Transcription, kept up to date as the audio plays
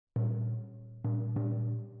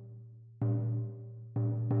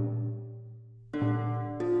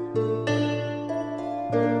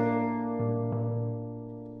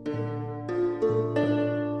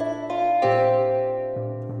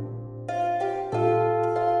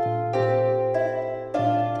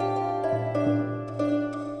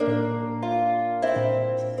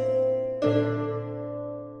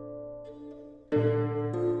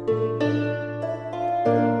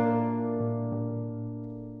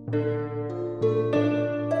Good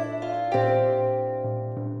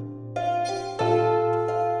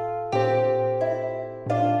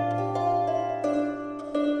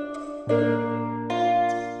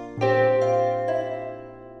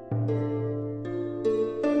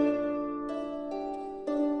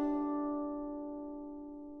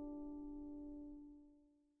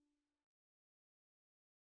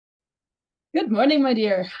morning, my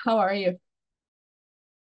dear. How are you?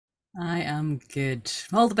 I am good.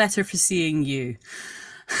 All the better for seeing you,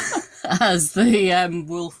 as the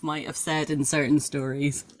wolf might have said in certain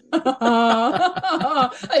stories.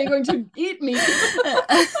 Are you going to eat me?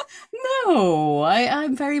 No,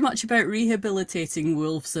 I'm very much about rehabilitating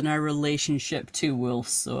wolves and our relationship to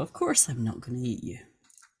wolves, so of course I'm not going to eat you.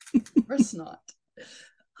 Of course not.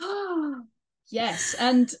 Yes,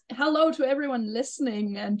 and hello to everyone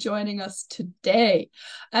listening and joining us today.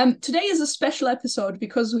 Today is a special episode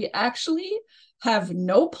because we actually have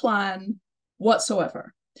no plan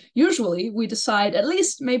whatsoever. Usually, we decide at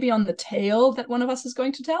least maybe on the tale that one of us is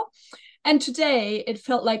going to tell. And today it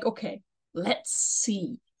felt like, okay, let's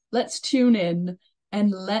see, let's tune in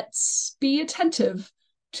and let's be attentive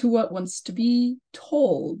to what wants to be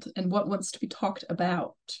told and what wants to be talked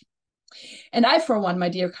about. And I, for one, my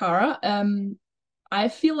dear Cara, I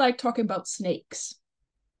feel like talking about snakes.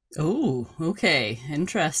 Oh, okay,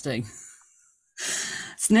 interesting.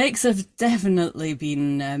 Snakes have definitely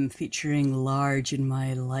been featuring large in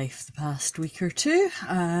my life the past week or two.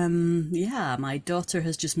 Yeah, my daughter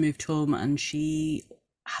has just moved home and she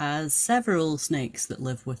has several snakes that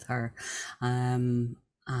live with her. And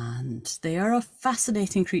they are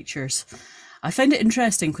fascinating creatures. I find it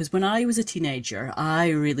interesting because when I was a teenager, I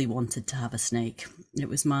really wanted to have a snake. It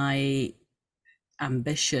was my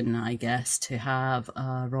ambition, I guess, to have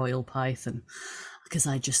a royal python because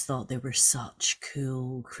I just thought they were such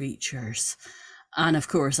cool creatures. And of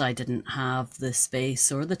course, I didn't have the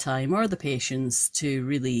space or the time or the patience to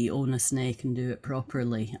really own a snake and do it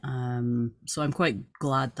properly. So I'm quite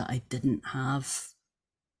glad that I didn't have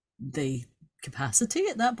the capacity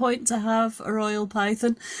at that point to have a royal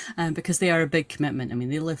python, because they are a big commitment. I mean,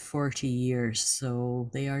 they live 40 years,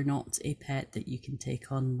 so they are not a pet that you can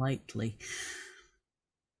take on lightly.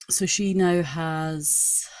 So she now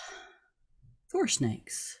has four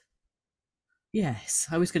snakes. Yes,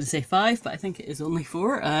 I was going to say five, but I think it is only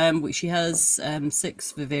four. She has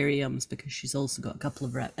six vivariums because she's also got a couple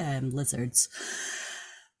of lizards.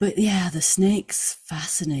 But yeah, the snakes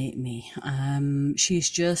fascinate me. She's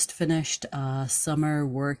just finished a summer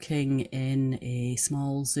working in a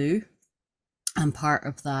small zoo. And part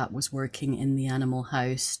of that was working in the animal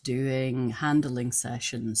house doing handling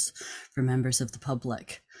sessions for members of the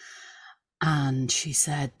public. And she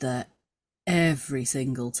said that every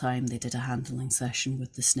single time they did a handling session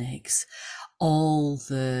with the snakes, all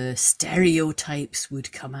the stereotypes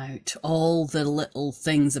would come out, all the little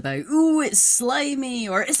things about, ooh, it's slimy,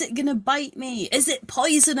 or is it gonna bite me? Is it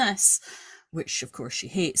poisonous? Which, of course, she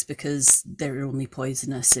hates because they're only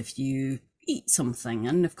poisonous if you eat something.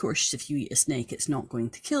 And of course, if you eat a snake, it's not going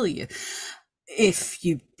to kill you. If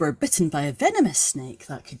you were bitten by a venomous snake,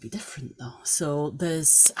 that could be different though. So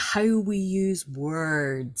there's how we use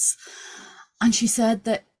words. And she said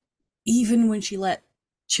that even when she let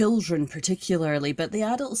children particularly, but the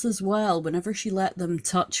adults as well, whenever she let them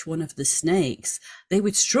touch one of the snakes, they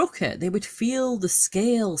would stroke it. They would feel the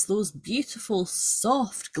scales, those beautiful,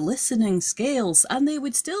 soft, glistening scales, and they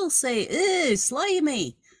would still say, ew,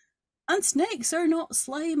 slimy. And snakes are not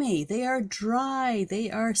slimy. They are dry.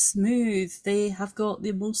 They are smooth. They have got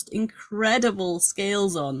the most incredible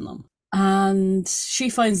scales on them. And she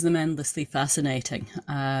finds them endlessly fascinating.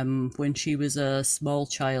 When she was a small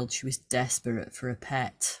child, she was desperate for a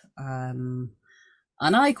pet. And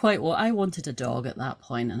I wanted a dog at that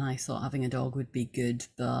point, and I thought having a dog would be good.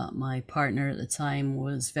 But my partner at the time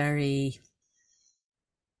was very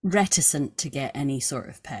reticent to get any sort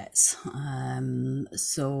of pets.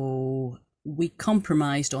 So we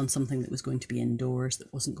compromised on something that was going to be indoors,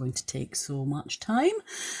 that wasn't going to take so much time.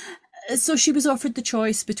 So she was offered the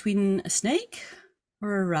choice between a snake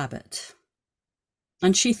or a rabbit.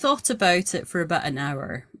 And she thought about it for about an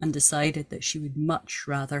hour and decided that she would much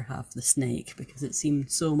rather have the snake because it seemed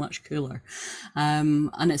so much cooler. And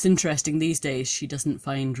it's interesting, these days she doesn't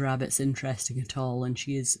find rabbits interesting at all, and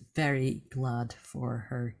she is very glad for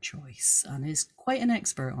her choice and is quite an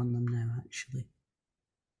expert on them now, actually.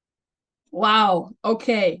 Wow.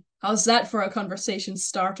 Okay. How's that for a conversation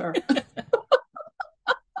starter?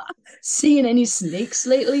 Seeing any snakes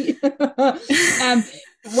lately?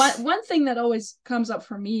 One thing that always comes up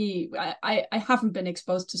for me, I haven't been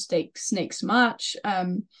exposed to snakes much.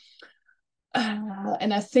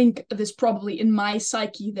 And I think there's probably in my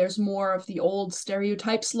psyche, there's more of the old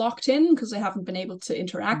stereotypes locked in because I haven't been able to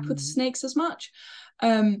interact with Mm. snakes as much.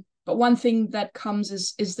 But one thing that comes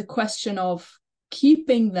is the question of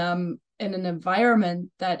keeping them in an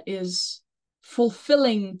environment that is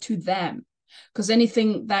fulfilling to them. Because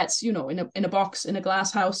anything that's, you know, in a box, in a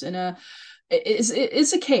glass house, in a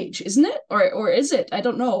is a cage, isn't it? Or is it? I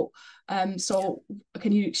don't know. So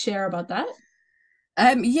can you share about that?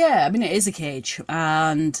 Yeah, I mean, it is a cage,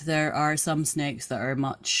 and there are some snakes that are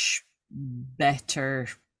much better.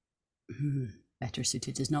 Better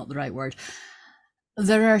suited is not the right word.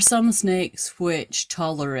 There are some snakes which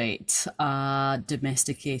tolerate a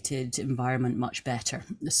domesticated environment much better.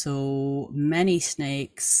 So many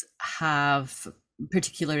snakes have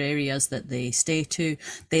particular areas that they stay to.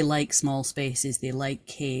 They like small spaces, they like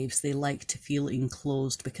caves, they like to feel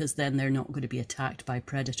enclosed because then they're not going to be attacked by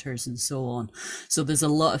predators and so on. So there's a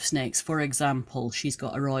lot of snakes. For example, she's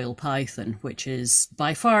got a royal python, which is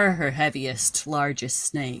by far her heaviest, largest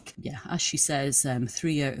snake. Yeah, as she says,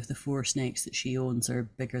 3 out of the 4 snakes that she owns are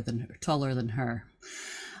bigger than her, taller than her.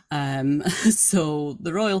 So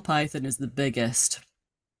the royal python is the biggest.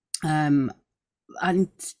 Um, and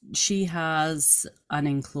she has an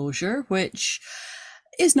enclosure which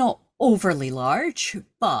is not overly large,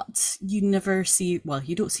 but you never see, well,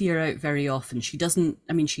 you don't see her out very often. She doesn't,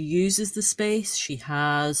 I mean, she uses the space. She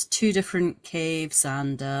has 2 different caves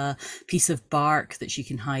and a piece of bark that she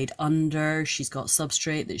can hide under. She's got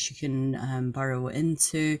substrate that she can burrow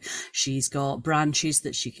into. She's got branches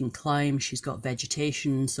that she can climb. She's got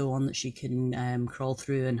vegetation and so on that she can crawl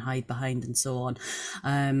through and hide behind and so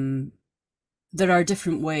on. There are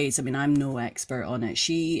different ways. I mean, I'm no expert on it.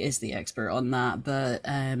 She is the expert on that, but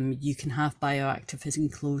you can have bioactive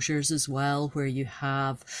enclosures as well, where you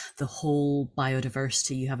have the whole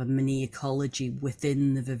biodiversity. You have a mini ecology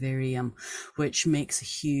within the vivarium, which makes a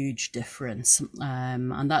huge difference.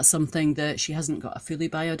 And that's something that she hasn't got a fully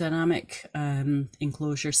biodynamic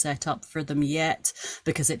enclosure set up for them yet,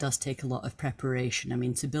 because it does take a lot of preparation. I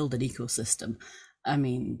mean, to build an ecosystem, I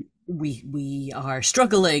mean, we are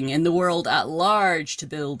struggling in the world at large to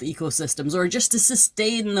build ecosystems, or just to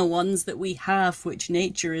sustain the ones that we have, which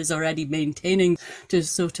nature is already maintaining.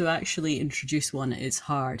 So to actually introduce one is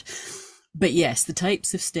hard. But yes, the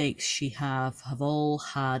types of snakes she have all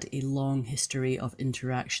had a long history of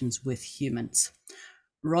interactions with humans.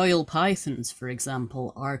 Royal pythons, for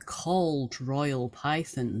example, are called royal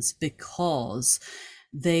pythons because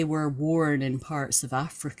they were worn in parts of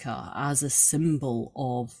Africa as a symbol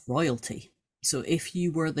of royalty. So if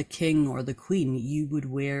you were the king or the queen, you would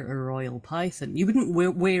wear a royal python. You wouldn't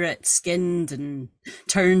wear it skinned and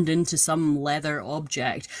turned into some leather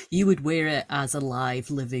object. You would wear it as a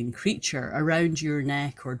live, living creature around your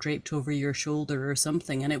neck or draped over your shoulder or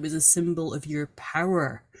something. And it was a symbol of your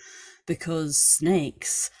power, because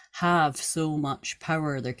snakes have so much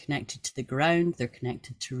power. They're connected to the ground, they're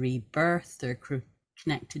connected to rebirth, they're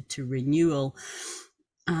connected to renewal,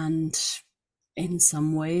 and in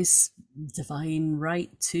some ways, divine right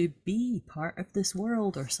to be part of this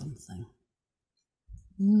world or something.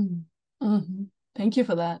 Mm-hmm. Thank you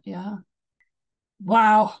for that. Yeah.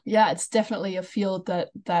 Wow. Yeah, it's definitely a field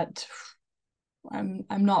that I'm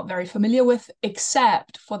not very familiar with,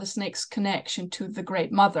 except for the snake's connection to the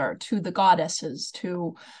Great Mother, to the goddesses,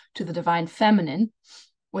 to the divine feminine,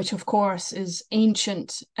 which of course is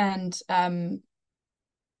ancient. And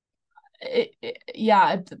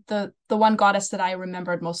yeah, the one goddess that I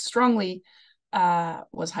remembered most strongly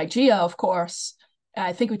was Hygeia, of course.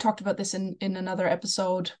 I think we talked about this in another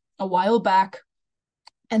episode a while back,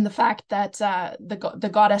 and the fact that the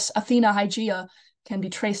goddess Athena Hygeia can be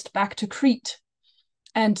traced back to Crete.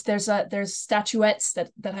 And there's statuettes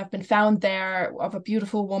that have been found there of a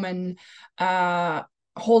beautiful woman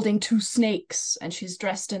holding 2 snakes, and she's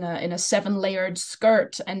dressed in a 7-layered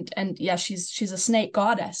skirt, and yeah, she's a snake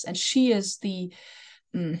goddess, and she is the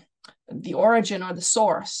origin or the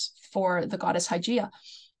source for the goddess Hygeia.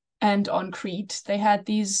 And on Crete, they had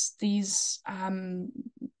these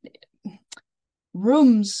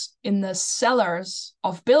rooms in the cellars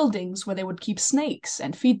of buildings where they would keep snakes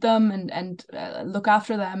and feed them and look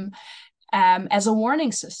after them as a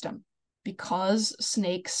warning system, because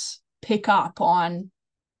snakes pick up on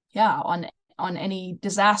any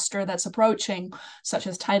disaster that's approaching, such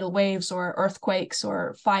as tidal waves or earthquakes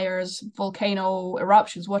or fires, volcano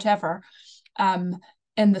eruptions, whatever. And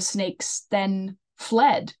the snakes then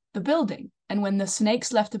fled the building. And when the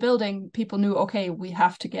snakes left the building, people knew, okay, we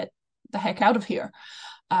have to get the heck out of here.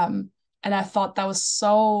 And I thought that was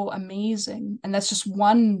so amazing. And that's just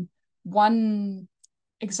one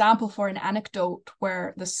example for an anecdote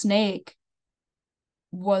where the snake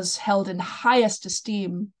was held in highest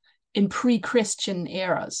esteem in pre-Christian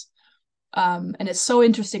eras. And it's so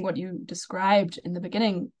interesting what you described in the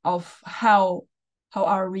beginning of how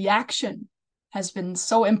our reaction has been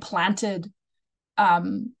so implanted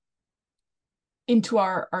into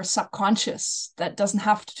our subconscious that doesn't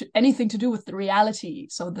have anything to do with the reality.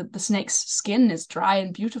 So the snake's skin is dry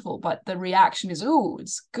and beautiful, but the reaction is, ooh,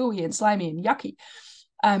 it's gooey and slimy and yucky.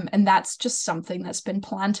 And that's just something that's been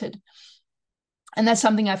planted. And that's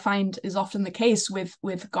something I find is often the case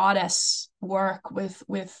with goddess work, with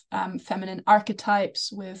feminine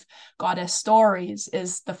archetypes, with goddess stories,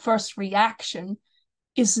 is the first reaction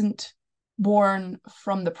isn't born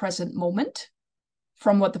from the present moment,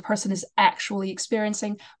 from what the person is actually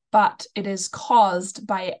experiencing, but it is caused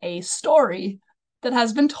by a story that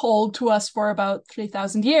has been told to us for about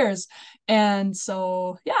 3,000 years. And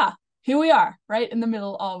so, yeah, here we are, right in the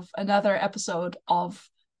middle of another episode of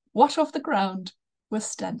What of the Ground We're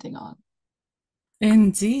Standing On.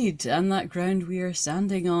 Indeed, and that ground we are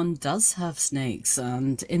standing on does have snakes,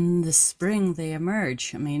 and in the spring they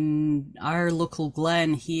emerge. I mean, our local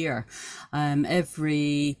glen here,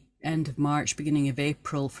 every end of March, beginning of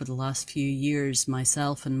April for the last few years,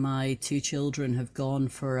 myself and my 2 children have gone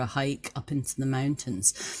for a hike up into the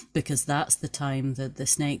mountains, because that's the time that the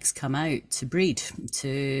snakes come out to breed,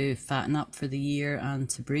 to fatten up for the year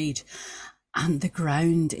and to breed. And the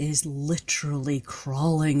ground is literally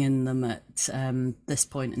crawling in them at this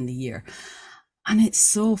point in the year. And it's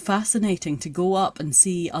so fascinating to go up and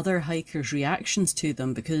see other hikers' reactions to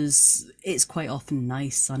them, because it's quite often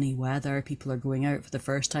nice sunny weather. People are going out for the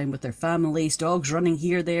first time with their families, dogs running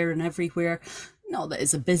here, there and everywhere. Not that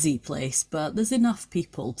it's a busy place, but there's enough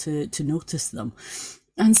people to notice them.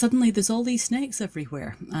 And suddenly there's all these snakes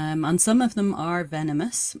everywhere. And some of them are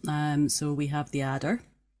venomous. So we have the adder.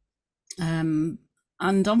 And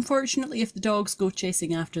unfortunately, if the dogs go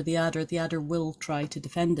chasing after the adder will try to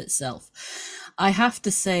defend itself. I have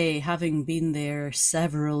to say, having been there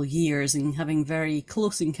several years and having very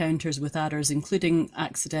close encounters with adders, including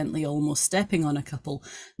accidentally almost stepping on a couple,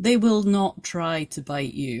 they will not try to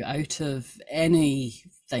bite you out of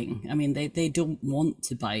anything. I mean, they don't want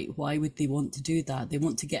to bite. Why would they want to do that? They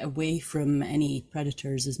want to get away from any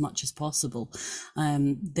predators as much as possible.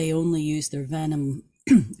 They only use their venom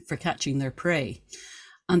for catching their prey,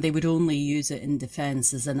 and they would only use it in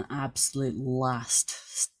defense as an absolute last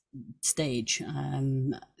stage.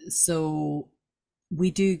 So we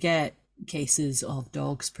do get cases of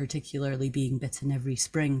dogs particularly being bitten every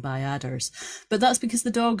spring by adders, but that's because the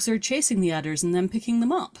dogs are chasing the adders and then picking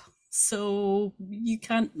them up. So you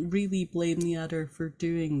can't really blame the adder for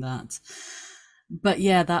doing that. But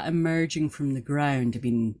yeah, that emerging from the ground, I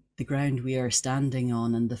mean, the ground we are standing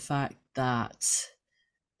on, and the fact that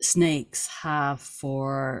snakes have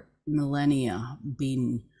for millennia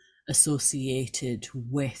been associated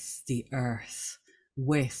with the earth,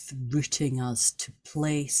 with rooting us to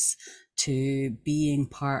place, to being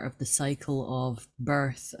part of the cycle of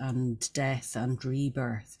birth and death and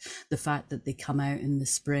rebirth. The fact that they come out in the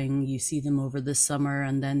spring, you see them over the summer,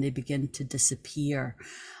 and then they begin to disappear.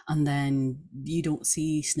 And then you don't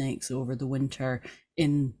see snakes over the winter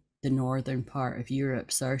in the northern part of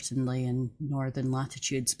Europe, certainly in northern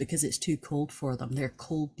latitudes, because it's too cold for them. They're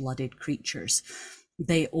cold-blooded creatures.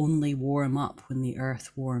 They only warm up when the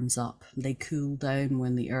earth warms up. They cool down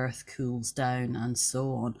when the earth cools down, and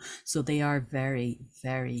so on. So they are very,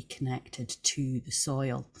 very connected to the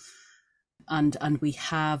soil. And we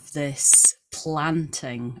have this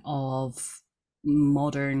planting of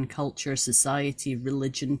modern culture, society,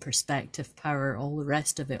 religion, perspective, power, all the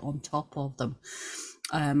rest of it on top of them.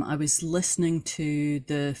 I was listening to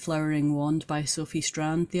The Flowering Wand by Sophie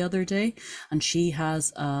Strand the other day, and she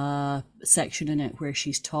has a section in it where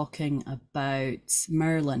she's talking about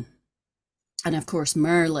Merlin. And of course,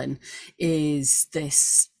 Merlin is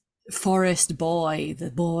this forest boy,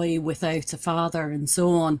 the boy without a father and so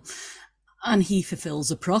on. And he fulfills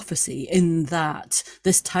a prophecy in that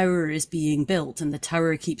this tower is being built, and the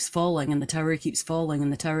tower keeps falling, and the tower keeps falling,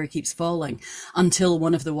 and the tower keeps falling, until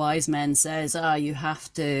one of the wise men says, you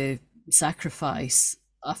have to sacrifice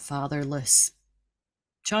a fatherless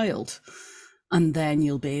child, and then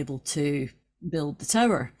you'll be able to build the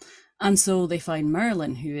tower. And so they find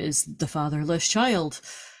Merlin, who is the fatherless child.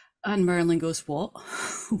 And Merlin goes, what?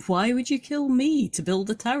 Why would you kill me to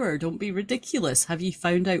build a tower? Don't be ridiculous. Have you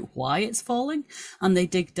found out why it's falling? And they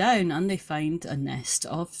dig down and they find a nest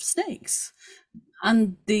of snakes.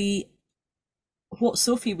 And what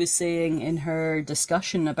Sophie was saying in her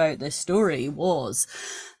discussion about this story was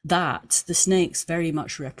that the snakes very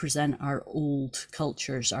much represent our old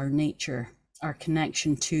cultures, our nature, our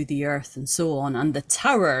connection to the earth and so on. And the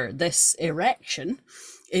tower, this erection,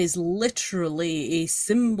 is literally a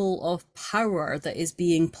symbol of power that is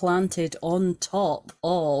being planted on top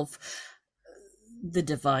of the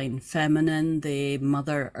divine feminine, the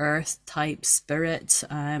Mother Earth type spirit.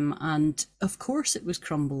 And of course it was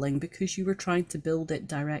crumbling because you were trying to build it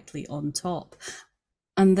directly on top.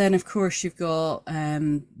 And then, of course, you've got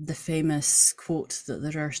the famous quote that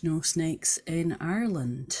there are no snakes in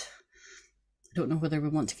Ireland. I don't know whether we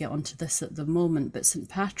want to get onto this at the moment, but St.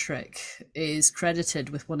 Patrick is credited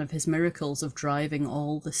with one of his miracles of driving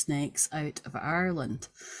all the snakes out of Ireland.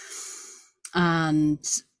 And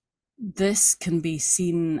this can be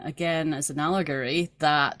seen again as an allegory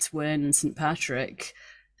that when St. Patrick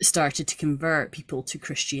started to convert people to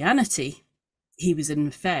Christianity, he was in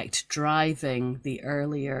effect driving the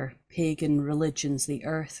earlier pagan religions, the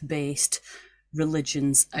earth-based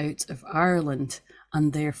religions, out of Ireland,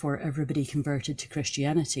 and therefore everybody converted to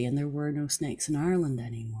Christianity and there were no snakes in Ireland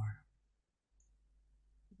anymore.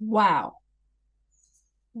 Wow.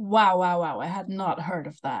 Wow, wow, wow. I had not heard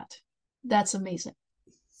of that. That's amazing.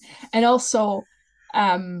 And also,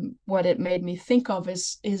 what it made me think of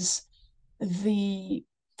is the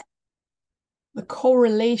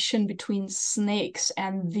correlation between snakes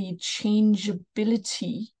and the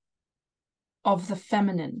changeability of the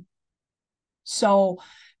feminine. So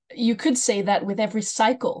you could say that with every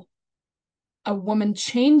cycle, a woman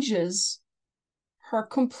changes her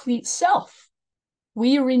complete self.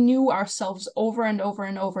 We renew ourselves over and over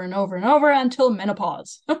and over and over and over until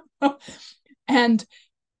menopause. and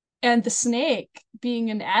the snake being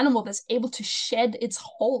an animal that's able to shed its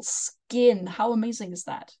whole skin, how amazing is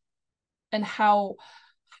that? And how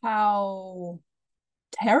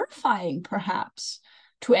terrifying, perhaps,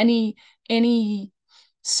 to any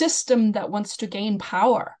system that wants to gain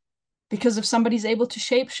power. Because if somebody's able to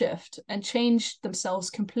shapeshift and change themselves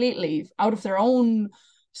completely out of their own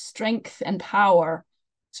strength and power,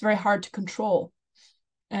 it's very hard to control.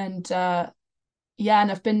 And and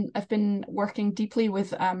I've been working deeply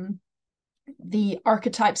with the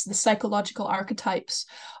archetypes, the psychological archetypes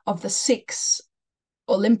of the 6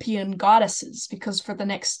 Olympian goddesses, because for the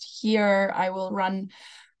next year I will run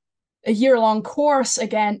a year-long course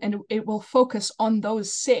again, and it will focus on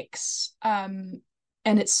those 6. And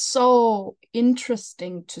it's so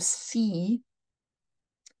interesting to see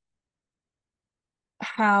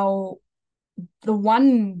how the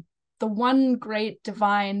one great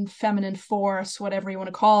divine feminine force, whatever you want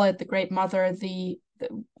to call it, the great mother, the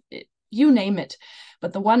you name it,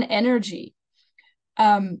 but the one energy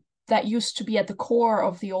that used to be at the core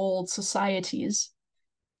of the old societies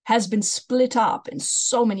has been split up in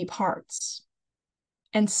so many parts.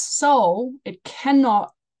 And so it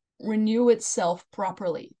cannot renew itself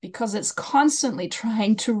properly because it's constantly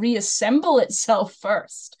trying to reassemble itself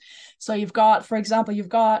first. So you've got, for example,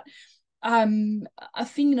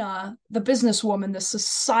 Athena, the businesswoman, the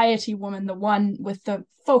society woman, the one with the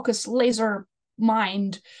focused laser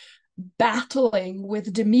mind, battling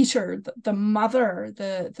with Demeter, the mother,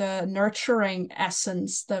 the nurturing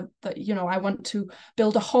essence, the I want to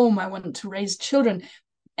build a home, I want to raise children.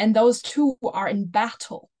 And those two are in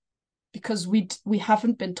battle because we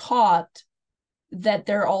haven't been taught that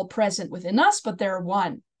they're all present within us, but they're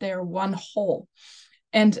one whole.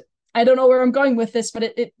 And I don't know where I'm going with this, but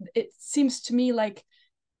it seems to me like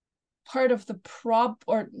part of the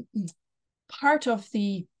part of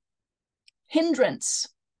the hindrance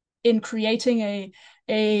in creating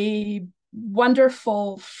a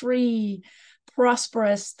wonderful, free,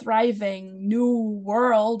 prosperous, thriving new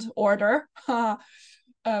world order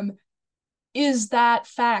is that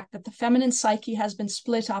fact that the feminine psyche has been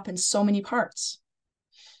split up in so many parts.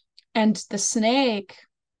 And the snake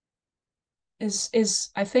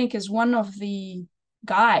is I think is one of the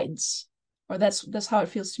guides, or that's how it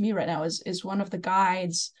feels to me right now, is one of the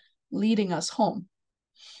guides leading us home.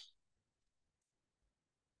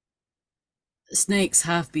 Snakes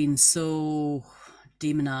have been so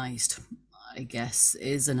demonized, I guess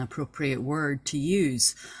is an appropriate word to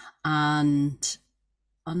use. And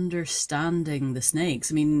understanding the snakes,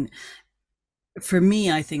 I mean, for me,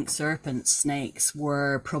 I think snakes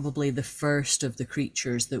were probably the first of the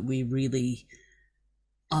creatures that we really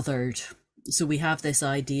othered. So we have this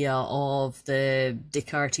idea of the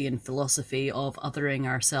Descartesian philosophy of othering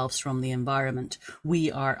ourselves from the environment. We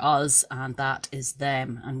are us and that is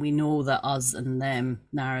them. And we know that us and them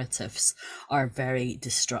narratives are very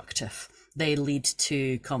destructive. They lead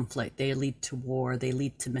to conflict, they lead to war, they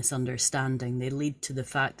lead to misunderstanding, they lead to the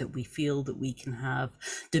fact that we feel that we can have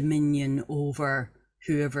dominion over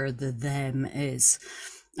whoever the them is.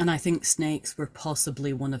 And I think snakes were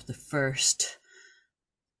possibly one of the first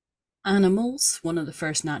animals, one of the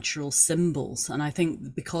first natural symbols. And I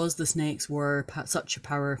think because the snakes were such a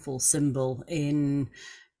powerful symbol in,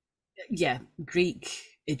 Greek,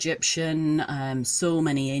 Egyptian, so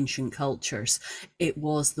many ancient cultures, it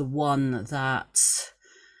was the one that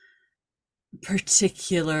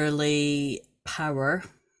particularly power,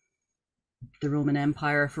 the Roman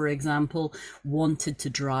Empire, for example, wanted to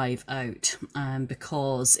drive out,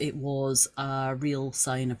 because it was a real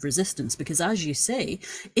sign of resistance. Because, as you say,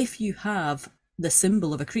 if you have the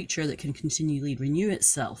symbol of a creature that can continually renew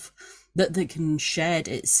itself, that can shed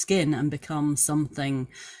its skin and become something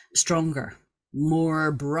stronger,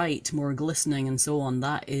 more bright, more glistening, and so on,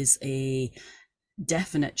 that is a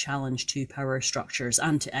definite challenge to power structures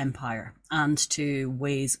and to empire and to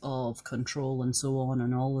ways of control and so on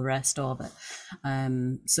and all the rest of it.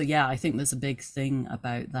 So yeah, I think there's a big thing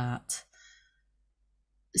about that.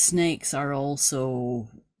 Snakes are also,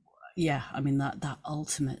 that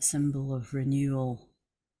ultimate symbol of renewal.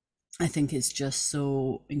 I think it's just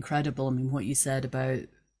so incredible. I mean, what you said about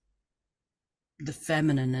the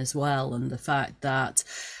feminine as well, and the fact that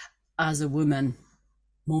as a woman,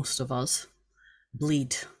 most of us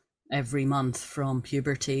bleed every month from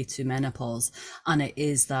puberty to menopause, and it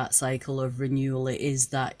is that cycle of renewal, it is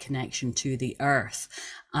that connection to the earth.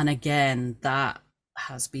 And again, that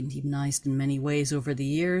has been demonized in many ways over the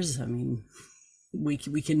years. I mean, we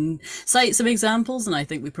can cite some examples, and I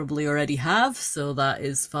think we probably already have, so that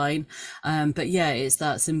is fine. But yeah, it's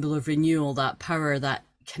that symbol of renewal, that power, that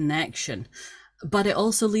connection. But it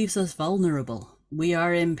also leaves us vulnerable. We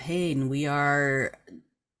are in pain. We are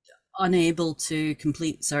unable to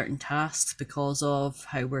complete certain tasks because of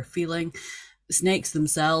how we're feeling. Snakes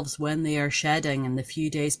themselves, when they are shedding, and the few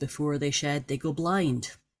days before they shed, they go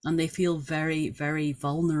blind and they feel very, very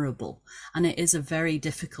vulnerable. And it is a very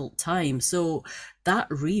difficult time. So that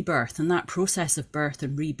rebirth and that process of birth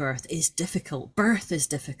and rebirth is difficult. Birth is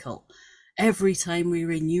difficult. Every time we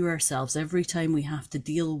renew ourselves, every time we have to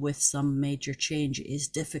deal with some major change, it is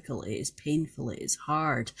difficult, it is painful, it is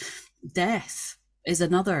hard. Death is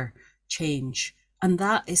another change, and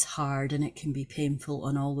that is hard, and it can be painful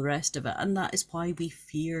and all the rest of it. And that is why we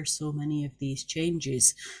fear so many of these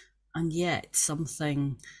changes. And yet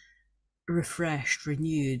something refreshed,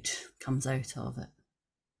 renewed comes out of it.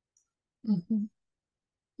 Mm-hmm.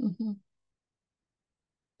 Mm-hmm.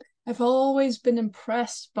 I've always been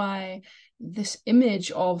impressed by this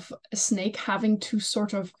image of a snake having to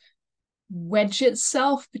sort of wedge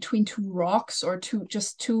itself between two rocks or two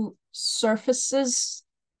surfaces,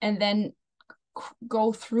 and then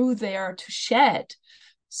go through there to shed.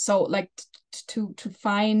 So like to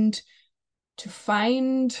find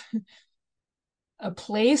a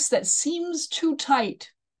place that seems too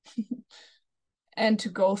tight and to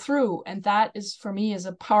go through. And that is, for me, is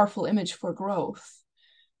a powerful image for growth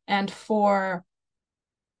and for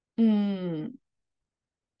my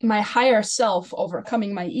higher self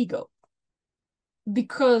overcoming my ego,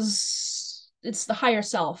 because it's the higher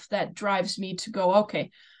self that drives me to go,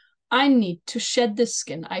 okay, I need to shed this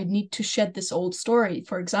skin. I need to shed this old story.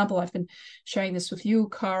 For example, I've been sharing this with you,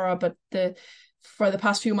 Cara, but for the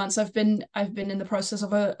past few months, I've been in the process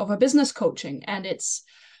of a business coaching, and it's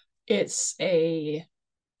been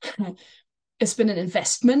an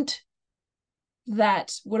investment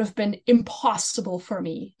that would have been impossible for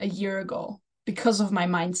me a year ago because of my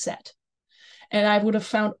mindset. And I would have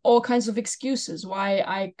found all kinds of excuses why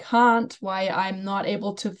I can't, why I'm not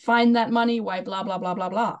able to find that money, why blah, blah, blah, blah,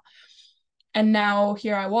 blah. And now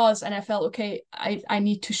here I was, and I felt, okay, I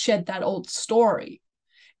need to shed that old story.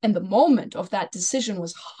 And the moment of that decision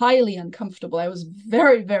was highly uncomfortable. I was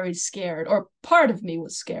very, very scared, or part of me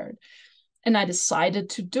was scared. And I decided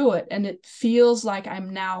to do it. And it feels like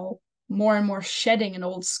I'm now more and more shedding an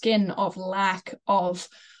old skin of lack of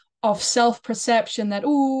self-perception, that,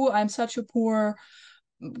 ooh, I'm such a poor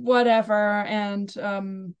whatever. And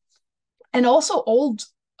also old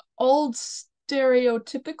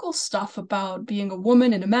stereotypical stuff about being a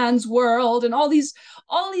woman in a man's world, and all these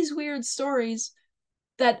weird stories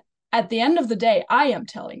that at the end of the day I am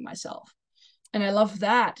telling myself. And I love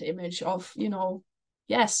that image of,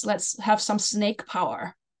 yes, let's have some snake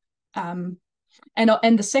power. And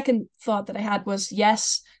the second thought that I had was,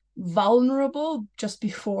 yes, vulnerable just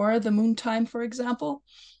before the moon time, for example.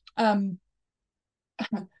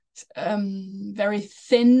 Very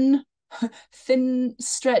thin,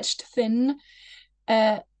 stretched thin.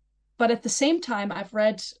 But at the same time, I've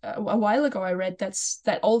read a while ago, I read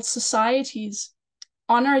that old societies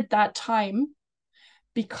honored that time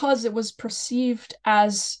because it was perceived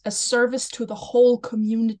as a service to the whole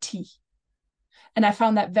community. And I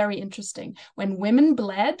found that very interesting. When women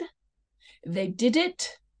bled, they did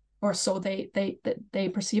it, or so they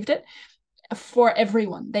perceived it, for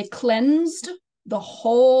everyone. They cleansed the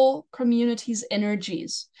whole community's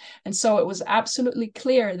energies. And so it was absolutely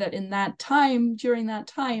clear that in that time, during that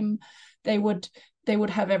time, they would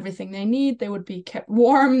have everything they need. They would be kept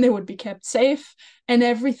warm, they would be kept safe, and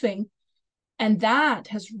everything. And that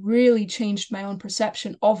has really changed my own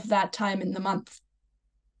perception of that time in the month.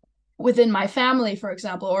 Within my family, for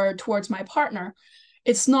example, or towards my partner,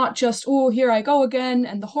 it's not just, oh, here I go again,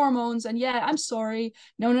 and the hormones, and yeah, I'm sorry.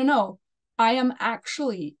 No, no, no. I am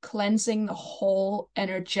actually cleansing the whole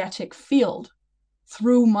energetic field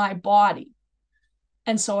through my body.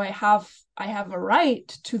 And so I have a right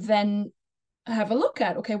to then have a look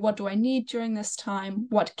at, okay, what do I need during this time?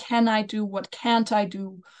 What can I do? What can't I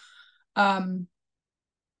do? Yeah,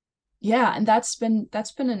 and that's been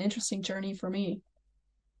an interesting journey for me.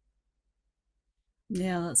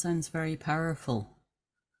 Yeah, that sounds very powerful.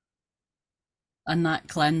 And that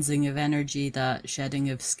cleansing of energy, that shedding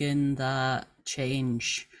of skin, that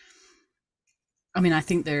change. I mean, I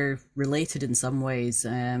think they're related in some ways.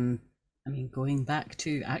 I mean, going back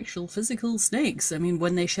to actual physical snakes, I mean,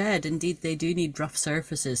 when they shed, indeed, they do need rough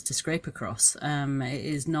surfaces to scrape across. It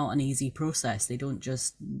is not an easy process. They don't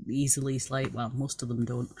just easily slide. Well, most of them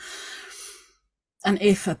don't. And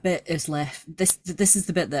if a bit is left, this is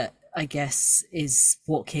the bit that I guess is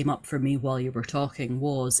what came up for me while you were talking,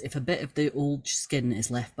 was if a bit of the old skin is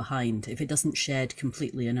left behind, if it doesn't shed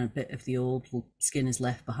completely and a bit of the old skin is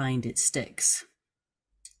left behind, it sticks.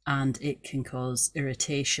 And it can cause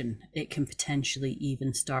irritation. It can potentially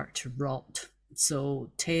even start to rot. So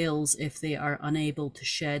tails, if they are unable to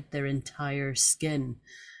shed their entire skin,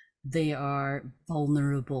 they are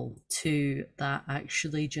vulnerable to that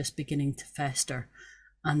actually just beginning to fester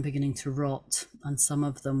and beginning to rot. And some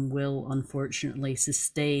of them will unfortunately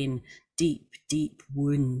sustain deep, deep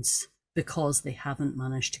wounds because they haven't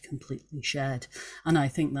managed to completely shed. And I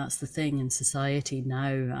think that's the thing in society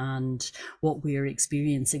now, and what we're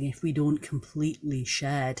experiencing. If we don't completely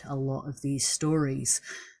shed a lot of these stories,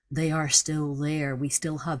 they are still there. We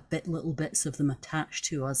still have little bits of them attached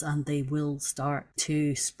to us, and they will start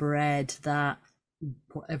to spread that,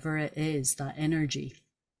 whatever it is, that energy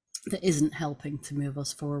that isn't helping to move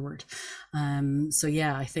us forward. So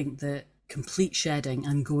yeah, I think that complete shedding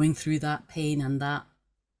and going through that pain and that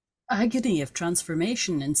agony of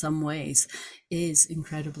transformation in some ways is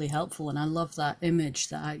incredibly helpful. And I love that image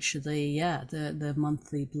that actually, yeah, the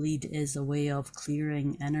monthly bleed is a way of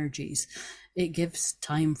clearing energies. It gives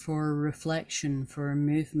time for reflection, for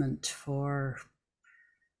movement, for,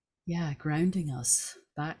 yeah, grounding us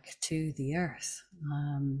back to the earth.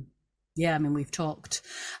 Yeah, I mean, we've talked,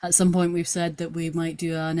 at some point we've said that we might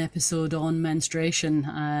do an episode on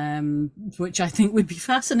menstruation, which I think would be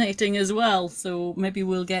fascinating as well. So maybe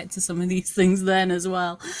we'll get to some of these things then as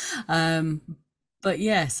well. But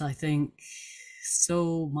yes, I think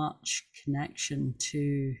so much connection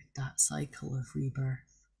to that cycle of rebirth.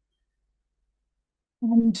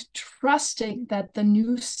 And trusting that the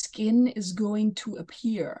new skin is going to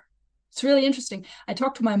appear. It's really interesting. I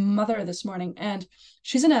talked to my mother this morning, and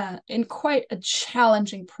she's in quite a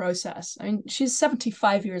challenging process. I mean, she's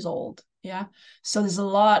 75 years old. Yeah. So there's a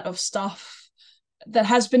lot of stuff that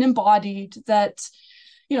has been embodied, that,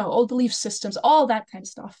 old belief systems, all that kind of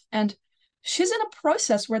stuff. And she's in a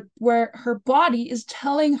process where her body is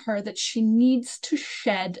telling her that she needs to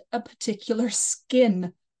shed a particular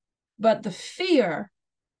skin. But the fear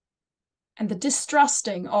and the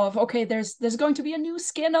distrusting of, okay, there's going to be a new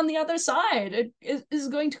skin on the other side. It is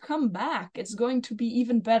going to come back. It's going to be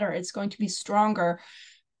even better. It's going to be stronger.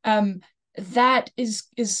 That is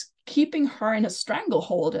keeping her in a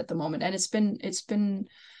stranglehold at the moment. And it's been,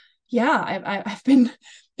 yeah, I've been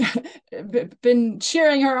been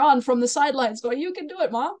cheering her on from the sidelines, going, you can do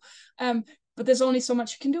it, Mom. But there's only so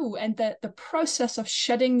much you can do. And the process of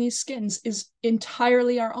shedding these skins is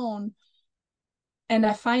entirely our own. And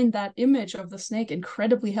I find that image of the snake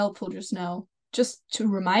incredibly helpful just now, just to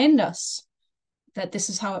remind us that this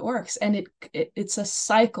is how it works. And it's a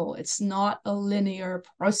cycle. It's not a linear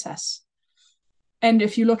process. And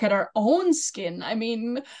if you look at our own skin, I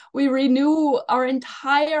mean, we renew our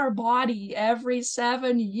entire body every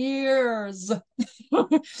 7 years.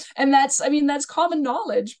 And that's common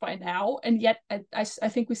knowledge by now. And yet I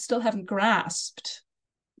think we still haven't grasped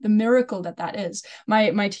the miracle that is.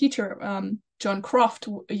 My teacher, John Croft,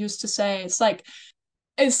 used to say, it's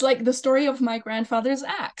like the story of my grandfather's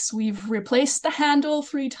axe. We've replaced the handle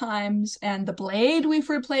 3 times, and the blade we've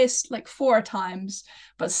replaced like 4 times,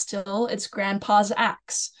 but still it's grandpa's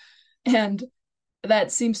axe. And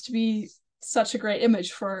that seems to be such a great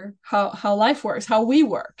image for how life works, how we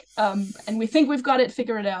work. And we think we've got it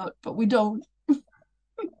figured out, but we don't.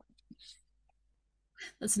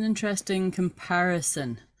 That's an interesting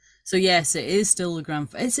comparison. So yes, it is still the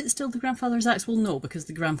grandfather. Is it still the grandfather's axe? Well, no, because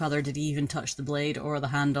the grandfather, did he even touch the blade or the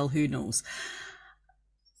handle? Who knows?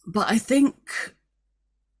 But I think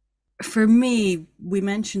for me, we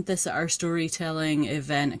mentioned this at our storytelling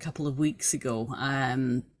event a couple of weeks ago.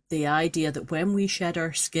 The idea that when we shed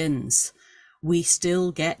our skins, we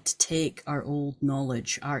still get to take our old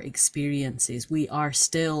knowledge, our experiences. We are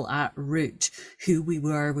still at root who we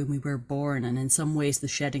were when we were born. And in some ways, the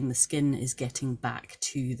shedding the skin is getting back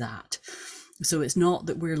to that. So it's not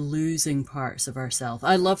that we're losing parts of ourselves.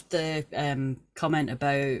 I loved the comment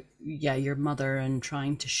about, your mother and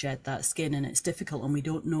trying to shed that skin, and it's difficult and we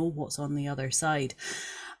don't know what's on the other side.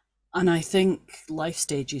 And I think life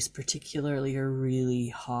stages particularly are really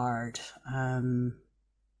hard.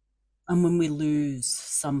 And when we lose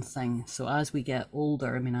something, so as we get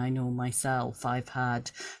older, I mean, I know myself, I've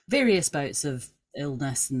had various bouts of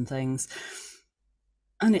illness and things.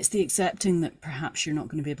 And it's the accepting that perhaps you're not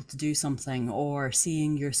going to be able to do something, or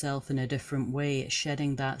seeing yourself in a different way,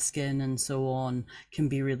 shedding that skin and so on can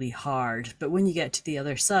be really hard. But when you get to the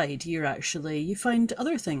other side, you find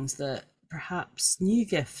other things, that perhaps new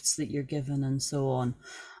gifts that you're given and so on.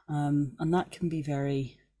 And that can be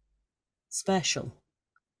very special.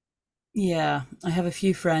 Yeah, I have a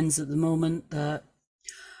few friends at the moment that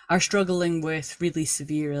are struggling with really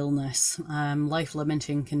severe illness,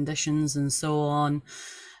 life-limiting conditions and so on,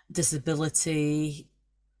 disability.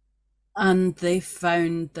 And they've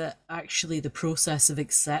found that actually the process of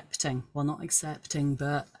not accepting,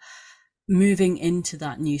 but moving into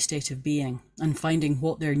that new state of being and finding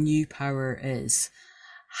what their new power is,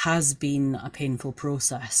 has been a painful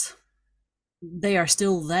process. They are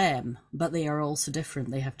still them, but they are also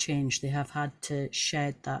different. They have changed. They have had to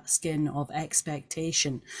shed that skin of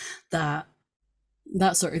expectation, that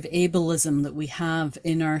sort of ableism that we have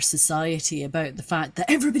in our society about the fact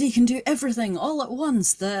that everybody can do everything all at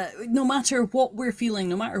once, that no matter what we're feeling,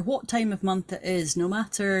 no matter what time of month it is, no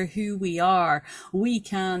matter who we are, we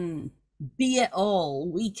can be it all.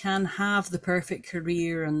 We can have the perfect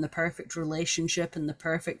career and the perfect relationship and the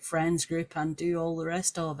perfect friends group and do all the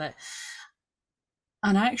rest of it.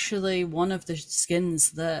 And actually, one of the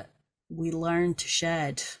skins that we learn to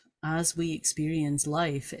shed as we experience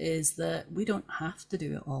life is that we don't have to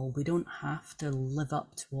do it all. We don't have to live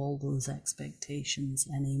up to all those expectations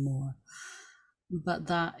anymore. But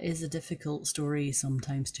that is a difficult story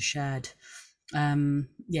sometimes to shed.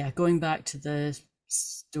 Going back to the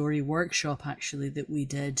story workshop actually that we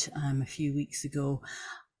did a few weeks ago,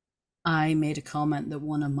 I made a comment that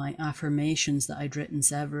one of my affirmations that I'd written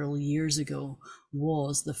several years ago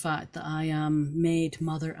was the fact that I am maid,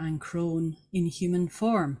 mother, and crone in human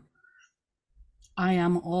form. I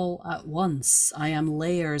am all at once. I am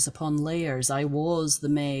layers upon layers. I was the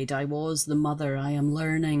maid, I was the mother, I am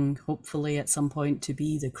learning, hopefully at some point, to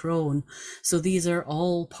be the crone. So these are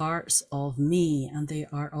all parts of me, and they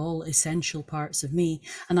are all essential parts of me.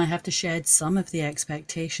 And I have to shed some of the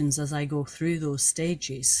expectations as I go through those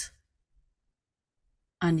stages.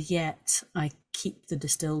 And yet I keep the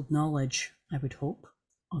distilled knowledge, I would hope,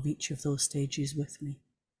 of each of those stages with me.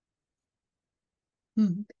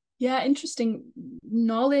 Yeah, interesting.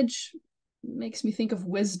 Knowledge makes me think of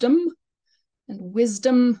wisdom. And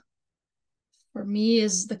wisdom for me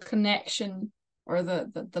is the connection, or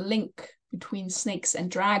the link between snakes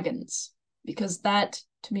and dragons, because that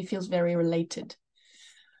to me feels very related.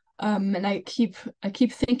 And I keep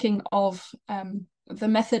thinking of the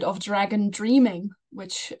method of dragon dreaming,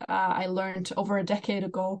 which I learned over a decade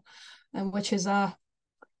ago, and which is a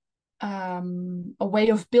way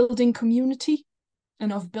of building community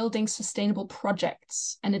and of building sustainable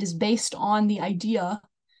projects. And it is based on the idea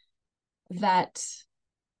that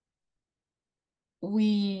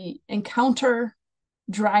we encounter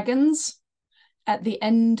dragons at the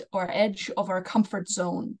end or edge of our comfort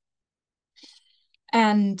zone.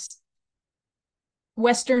 And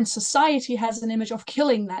Western society has an image of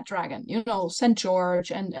killing that dragon, St.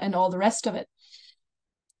 George and all the rest of it.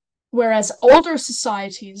 Whereas older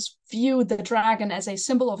societies view the dragon as a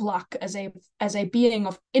symbol of luck, as a being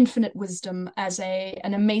of infinite wisdom, as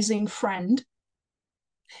an amazing friend.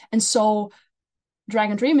 And so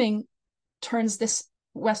dragon dreaming turns this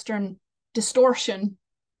Western distortion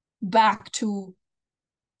back to,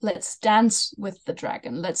 let's dance with the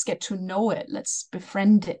dragon, let's get to know it, let's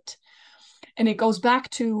befriend it. And it goes back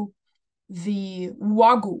to the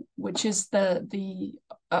wagyu, which is the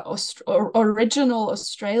original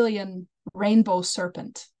Australian rainbow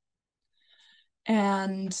serpent.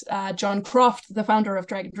 And John Croft, the founder of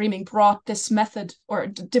Dragon Dreaming, brought this method or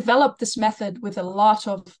developed this method with a lot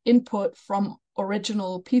of input from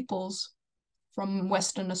original peoples from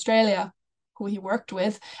Western Australia who he worked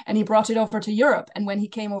with, and he brought it over to Europe. And when he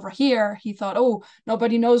came over here, he thought, oh,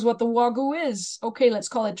 nobody knows what the wagyu is. Okay, let's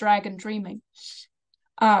call it Dragon Dreaming.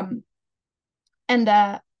 And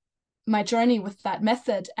my journey with that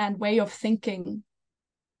method and way of thinking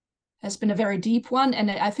has been a very deep one, and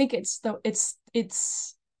I think it's the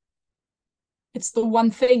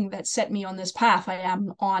one thing that set me on this path I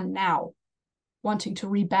am on now, wanting to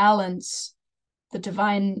rebalance the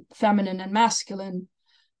divine feminine and masculine,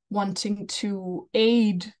 wanting to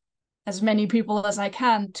aid as many people as I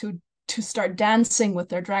can to start dancing with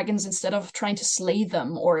their dragons instead of trying to slay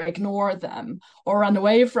them or ignore them or run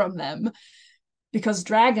away from them. Because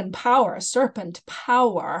dragon power, serpent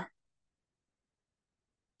power,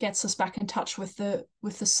 gets us back in touch with the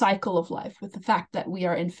cycle of life, with the fact that we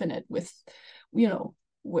are infinite, with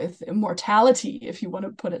with immortality, if you want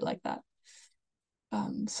to put it like that.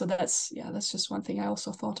 So that's just one thing I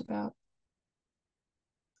also thought about.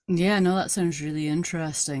 Yeah, no, that sounds really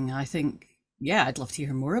interesting. I think, yeah, I'd love to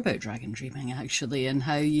hear more about dragon dreaming actually, and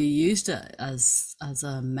how you used it as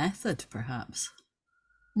a method, perhaps.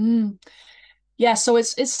 Mm. Yeah, so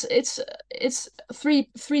it's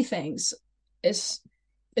three things. It's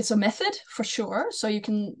a method for sure, so you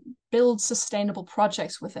can build sustainable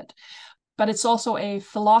projects with it, but it's also a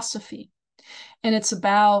philosophy, and it's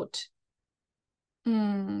about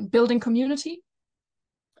building community,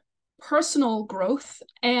 personal growth,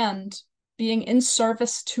 and being in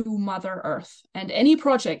service to Mother Earth. And any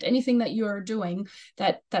project, anything that you're doing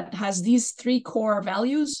that has these three core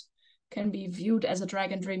values can be viewed as a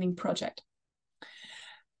dragon dreaming project.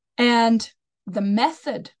 And the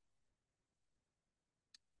method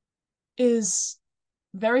is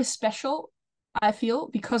very special, I feel,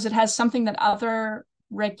 because it has something that other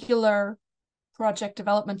regular project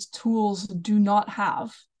development tools do not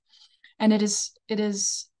have. And it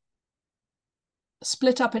is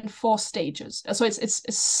split up in 4 stages. So it's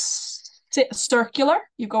circular.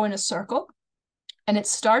 You go in a circle, and it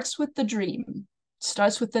starts with the dream.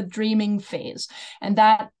 Starts with the dreaming phase, and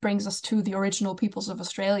that brings us to the original peoples of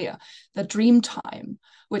Australia, the dream time,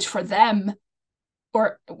 which for them,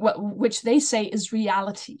 or which they say is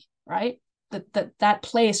reality, right? That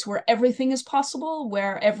place where everything is possible,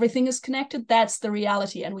 where everything is connected, that's the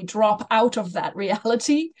reality, and we drop out of that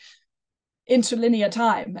reality into linear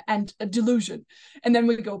time and a delusion, and then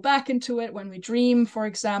we go back into it when we dream, for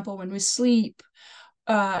example, when we sleep,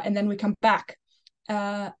 and then we come back,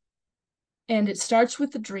 and it starts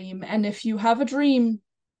with the dream. And if you have a dream,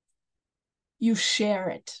 you share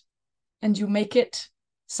it, and you make it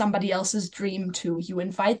somebody else's dream too. You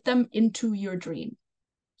invite them into your dream.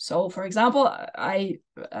 So, for example, I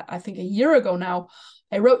think a year ago now,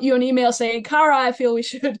 I wrote you an email saying, Cara, I feel we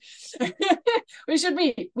should we should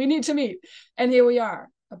meet. We need to meet. And here we are,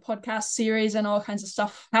 a podcast series and all kinds of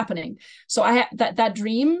stuff happening. So I that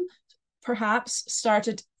dream perhaps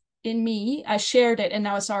started in me. I shared it, and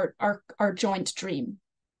now it's our joint dream.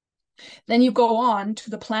 Then you go on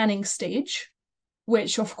to the planning stage,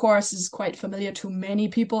 which of course is quite familiar to many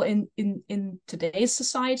people in today's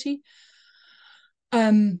society.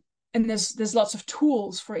 And there's lots of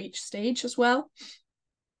tools for each stage as well.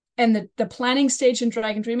 And the planning stage in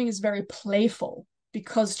Dragon Dreaming is very playful,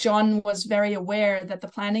 because John was very aware that the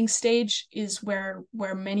planning stage is where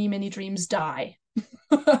many dreams die.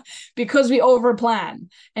 Because we overplan,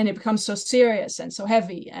 and it becomes so serious and so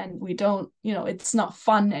heavy, and we don't, it's not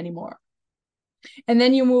fun anymore. And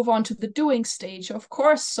then you move on to the doing stage, of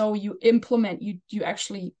course. So you implement, you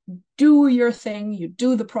actually do your thing, you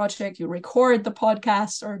do the project, you record the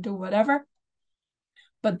podcast or do whatever.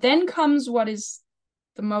 But then comes what is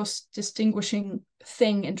the most distinguishing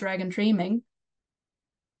thing in Dragon Dreaming,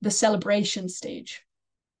 the celebration stage.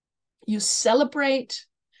 You celebrate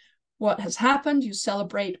what has happened, you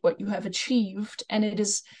celebrate what you have achieved, and it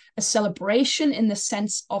is a celebration in the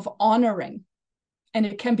sense of honoring. And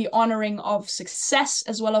it can be honoring of success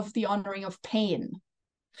as well as the honoring of pain.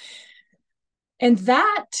 And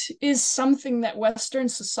that is something that Western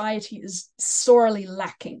society is sorely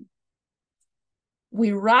lacking.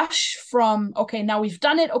 We rush from, okay, now we've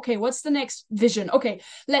done it. Okay, what's the next vision? Okay,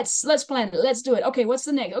 let's plan it. Let's do it. Okay, what's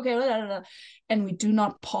the next? Okay, blah, blah, blah. And we do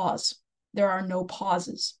not pause. There are no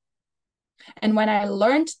pauses. And when I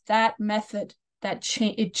learned that method,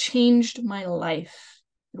 it changed my life.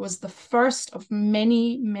 It was the first of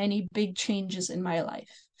many big changes in my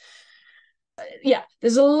life. Yeah,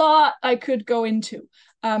 there's a lot I could go into.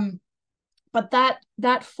 But that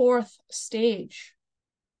 4th stage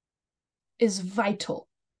is vital.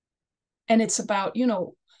 And it's about,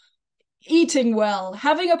 eating well,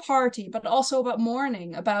 having a party, but also about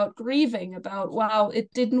mourning, about grieving, about, wow,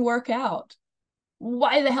 it didn't work out.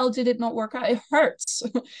 Why the hell did it not work out? It hurts.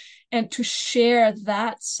 And to share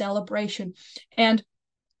that celebration. And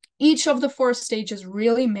each of the 4 stages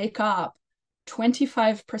really make up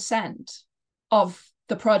 25% of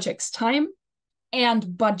the project's time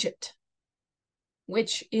and budget,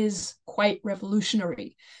 which is quite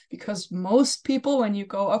revolutionary, because most people, when you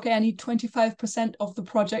go, okay, I need 25% of the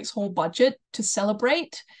project's whole budget to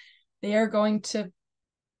celebrate, they are going to,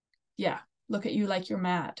 look at you like you're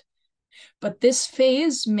mad. But this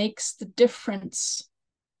phase makes the difference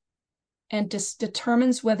and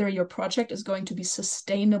determines whether your project is going to be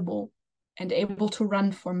sustainable and able to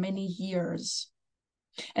run for many years.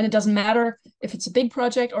 And it doesn't matter if it's a big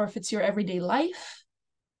project or if it's your everyday life.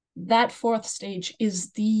 That 4th stage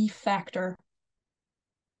is the factor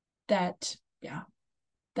that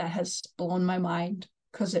has blown my mind,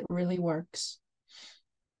 because it really works.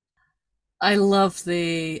 I love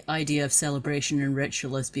the idea of celebration and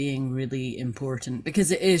ritual as being really important,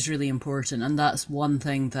 because it is really important. And that's one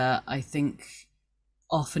thing that I think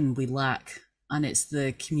often we lack. And it's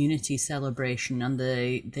the community celebration and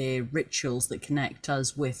the rituals that connect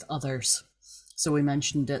us with others. So we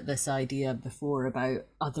mentioned this idea before about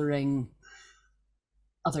othering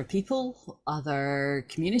other people, other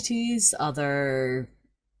communities, other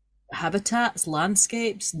habitats,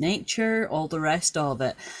 landscapes, nature, all the rest of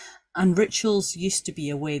it. And rituals used to be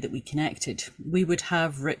a way that we connected. We would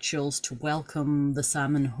have rituals to welcome the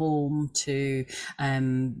salmon home, to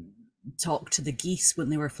talk to the geese when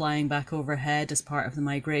they were flying back overhead as part of the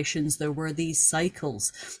migrations. There were these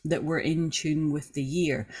cycles that were in tune with the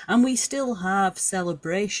year. And we still have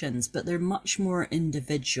celebrations, but they're much more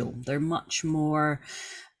individual. They're much more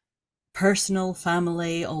personal,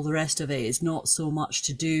 family, all the rest of it is not so much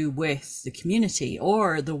to do with the community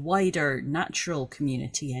or the wider natural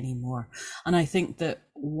community anymore. And I think that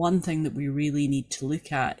one thing that we really need to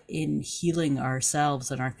look at in healing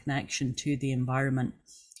ourselves and our connection to the environment,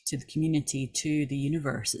 to the community, to the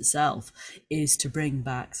universe itself, is to bring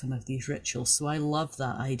back some of these rituals. So I love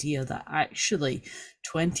that idea that actually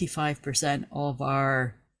 25% of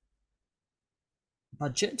our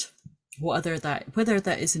budget, whether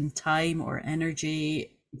that is in time or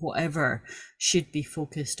energy, whatever, should be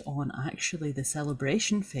focused on actually the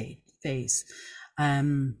celebration phase.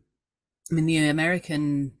 The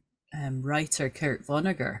American writer Kurt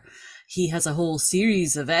Vonnegut, he has a whole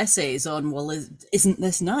series of essays on, well, isn't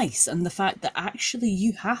this nice? And the fact that actually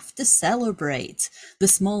you have to celebrate the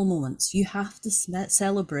small moments, you have to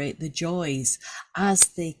celebrate the joys as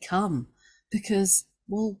they come, because,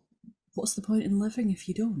 well, what's the point in living if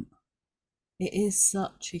you don't? It is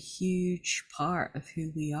such a huge part of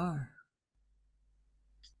who we are.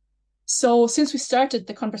 So since we started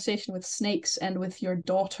the conversation with snakes and with your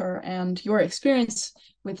daughter and your experience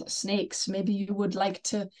with snakes, maybe you would like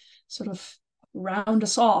to sort of round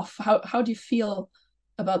us off. How do you feel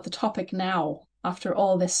about the topic now, after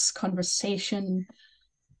all this conversation,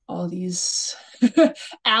 all these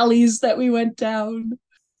alleys that we went down?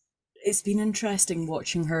 It's been interesting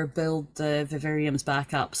watching her build the vivariums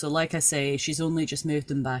back up. So like I say, she's only just moved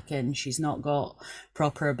them back in. She's not got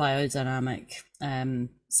proper biodynamic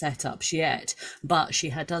setups yet, but she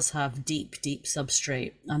does have deep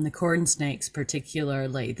substrate. And the corn snakes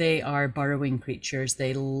particularly, they are burrowing creatures.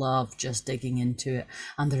 They love just digging into it.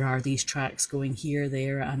 And there are these tracks going here,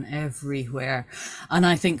 there, and everywhere. And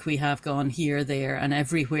I think we have gone here, there, and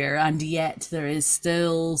everywhere. And yet there is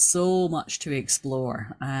still so much to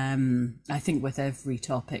explore. I think with every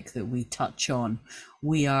topic that we touch on,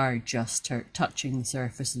 we are just touching the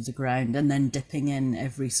surface of the ground and then dipping in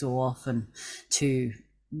every so often to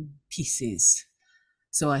pieces.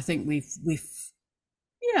 So I think we've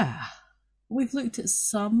looked at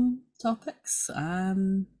some topics.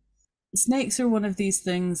 Snakes are one of these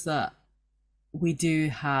things that we do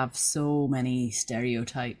have so many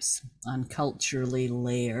stereotypes and culturally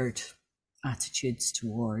layered attitudes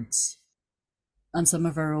towards. And some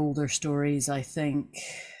of our older stories, I think,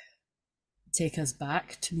 take us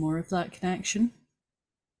back to more of that connection.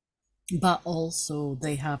 But also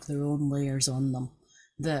they have their own layers on them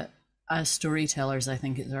that, as storytellers, I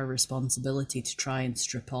think it's our responsibility to try and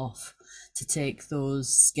strip off, to take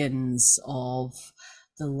those skins of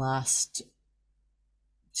the last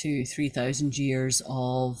 2,000-3,000 years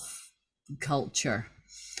of culture.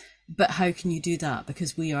 But how can you do that?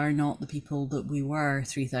 Because we are not the people that we were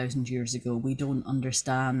 3,000 years ago. We don't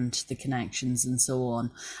understand the connections and so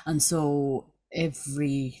on. And so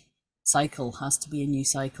every cycle has to be a new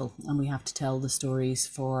cycle, and we have to tell the stories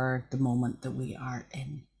for the moment that we are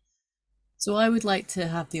in. So I would like to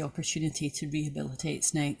have the opportunity to rehabilitate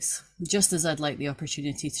snakes, just as I'd like the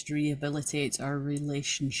opportunity to rehabilitate our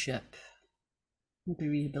relationship. Maybe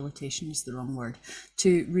rehabilitation is the wrong word.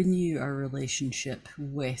 To renew our relationship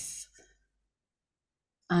with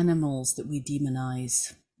animals that we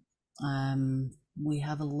demonize. We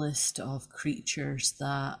have a list of creatures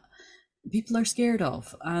that people are scared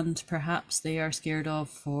of, and perhaps they are scared of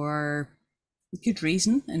for good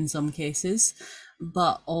reason in some cases,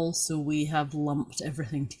 but also we have lumped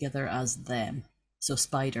everything together as them. So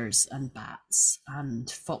spiders and bats and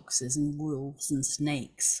foxes and wolves and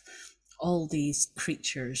snakes, all these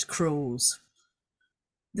creatures, crows,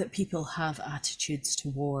 that people have attitudes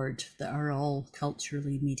toward that are all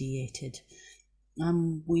culturally mediated.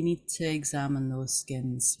 We need to examine those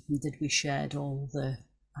skins. Did we shed all the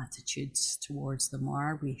attitudes towards them, or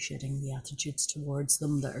are we shedding the attitudes towards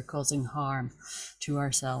them that are causing harm to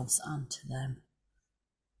ourselves and to them?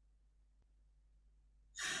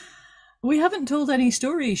 We haven't told any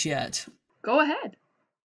stories yet. Go ahead.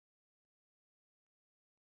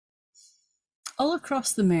 All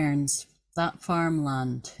across the Mearns, that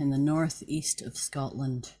farmland in the northeast of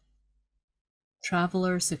Scotland,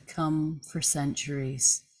 travellers have come for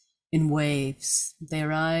centuries in waves. They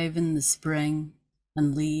arrive in the spring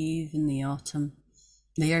and leave in the autumn.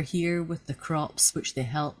 They are here with the crops which they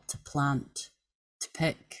help to plant, to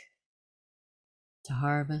pick, to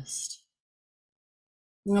harvest.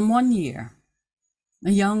 And one year,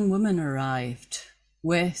 a young woman arrived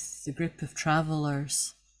with a group of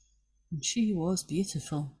travellers, and she was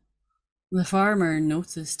beautiful. The farmer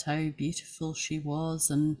noticed how beautiful she was,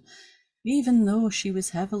 and even though she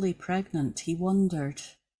was heavily pregnant, he wondered.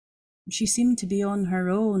 She seemed to be on her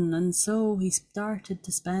own, and so he started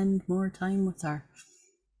to spend more time with her,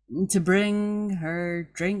 to bring her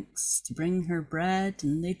drinks, to bring her bread,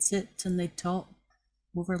 and they'd sit and they'd talk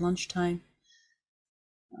over lunchtime.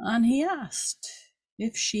 And he asked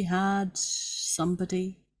if she had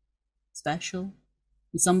somebody special,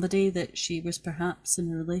 somebody that she was perhaps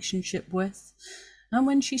in a relationship with. And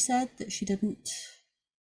when she said that she didn't,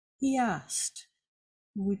 he asked,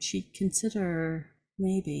 would she consider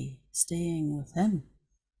maybe staying with him?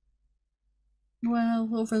 Well,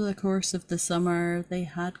 over the course of the summer, they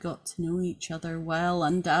had got to know each other well,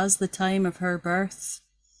 and as the time of her birth,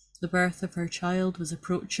 the birth of her child, was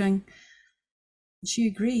approaching, she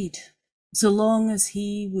agreed, so long as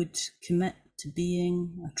he would commit to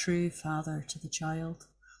being a true father to the child.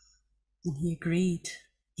 And he agreed.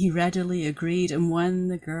 He readily agreed, and when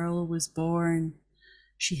the girl was born,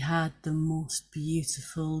 she had the most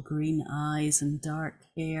beautiful green eyes and dark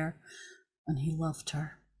hair, and he loved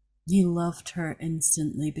her. He loved her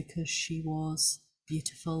instantly because she was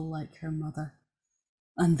beautiful like her mother.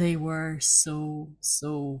 And they were so,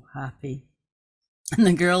 so happy. And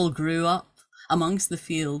the girl grew up amongst the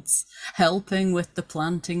fields, helping with the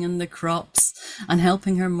planting and the crops, and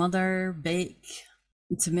helping her mother bake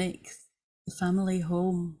to make the family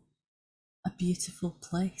home a beautiful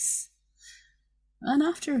place. And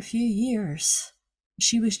after a few years,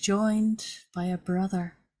 she was joined by a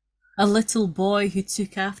brother, a little boy who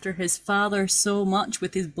took after his father so much,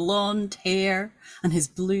 with his blonde hair and his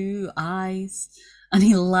blue eyes, and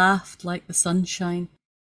he laughed like the sunshine.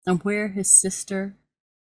 And where his sister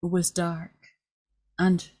was dark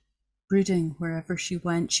and brooding wherever she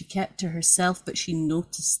went, she kept to herself, but she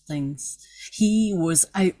noticed things. He was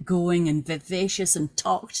outgoing and vivacious and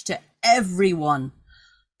talked to everyone.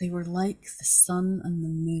 They were like the sun and the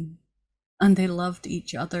moon, and they loved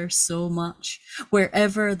each other so much.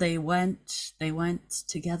 Wherever they went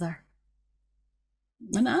together.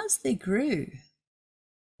 And as they grew,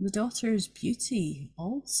 the daughter's beauty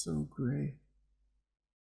also grew.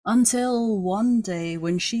 Until one day,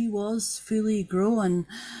 when she was fully grown,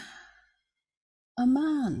 a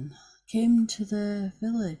man came to the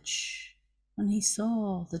village, and he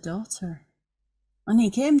saw the daughter, and he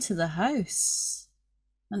came to the house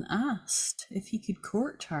and asked if he could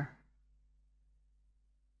court her.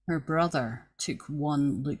 Her brother took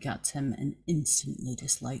one look at him and instantly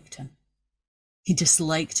disliked him. He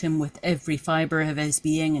disliked him with every fibre of his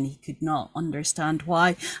being, and he could not understand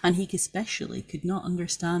why, and he especially could not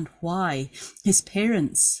understand why his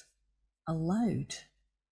parents allowed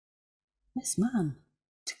this man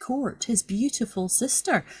to court his beautiful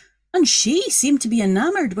sister. And she seemed to be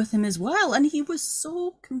enamoured with him as well, and he was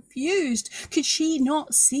so confused. Could she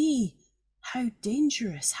not see how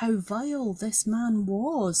dangerous, how vile this man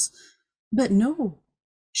was? But no,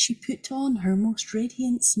 she put on her most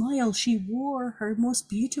radiant smile. She wore her most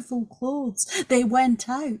beautiful clothes. They went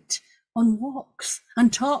out on walks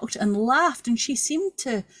and talked and laughed, and she seemed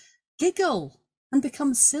to giggle and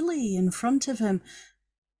become silly in front of him.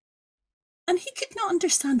 And he could not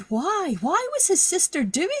understand why. Why was his sister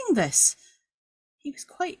doing this? He was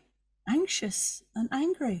quite anxious and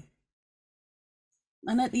angry.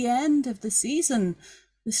 And at the end of the season,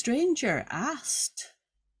 the stranger asked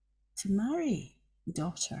to marry the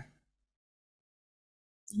daughter.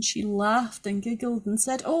 And she laughed and giggled and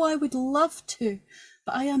said, "Oh, I would love to,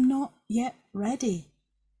 but I am not yet ready.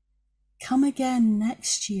 Come again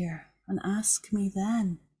next year and ask me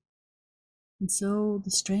then." And so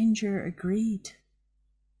the stranger agreed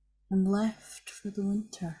and left for the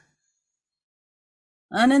winter.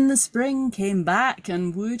 And in the spring came back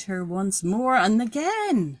and wooed her once more, and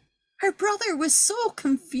again her brother was so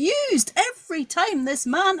confused. Every time this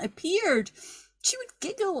man appeared, she would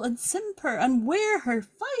giggle and simper and wear her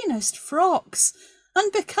finest frocks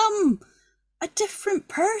and become a different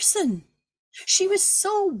person. She was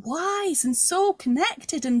so wise and so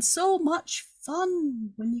connected and so much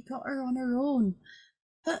fun when you got her on her own.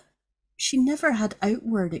 But she never had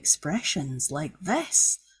outward expressions like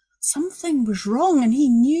this. Something was wrong, and he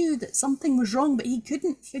knew that something was wrong, but he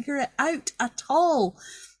couldn't figure it out at all.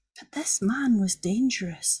 But this man was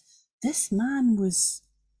dangerous. This man was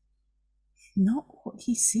not what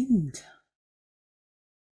he seemed.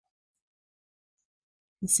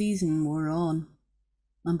 The season wore on,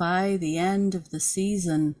 and by the end of the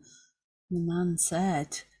season, the man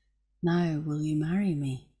said, "Now will you marry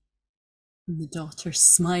me?" And the daughter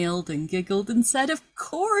smiled and giggled and said, "Of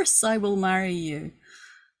course I will marry you."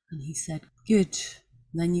 And he said, "Good,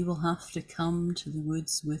 then you will have to come to the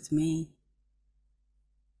woods with me."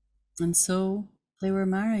 And so they were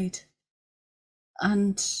married.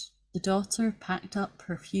 And the daughter packed up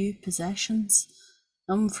her few possessions,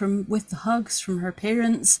 with the hugs from her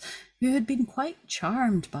parents, who had been quite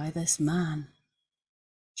charmed by this man.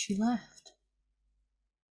 She left.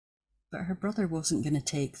 But her brother wasn't going to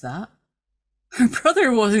take that. Her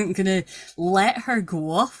brother wasn't going to let her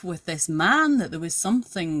go off with this man that there was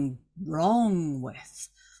something wrong with.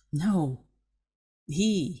 No,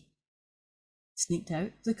 he sneaked out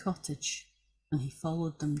of the cottage and he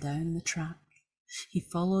followed them down the track. He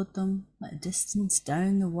followed them at a distance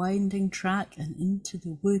down the winding track and into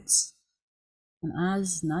the woods. And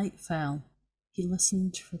as night fell, he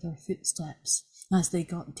listened for their footsteps as they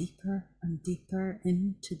got deeper and deeper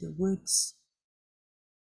into the woods.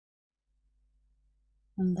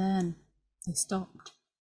 And then they stopped.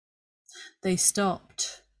 They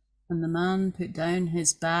stopped, and the man put down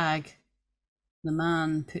his bag. The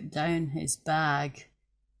man put down his bag,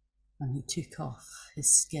 and he took off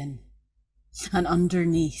his skin. And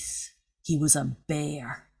underneath, he was a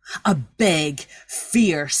bear. A big,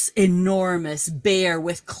 fierce, enormous bear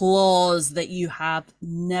with claws that you have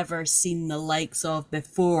never seen the likes of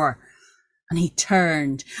before. And he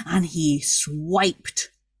turned and he swiped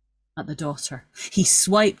at the daughter. He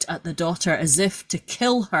swiped at the daughter as if to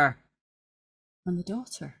kill her. And the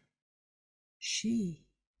daughter, she,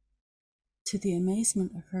 to the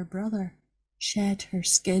amazement of her brother, shed her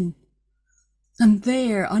skin. And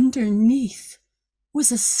there, underneath,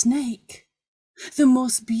 was a snake, the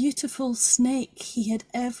most beautiful snake he had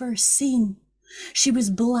ever seen. She was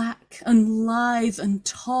black and lithe and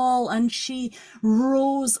tall, and she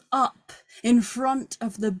rose up in front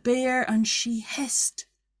of the bear and she hissed.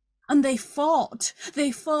 And they fought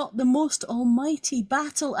the most almighty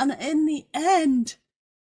battle, and in the end,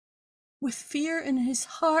 with fear in his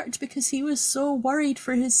heart because he was so worried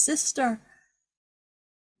for his sister,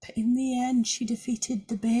 but in the end she defeated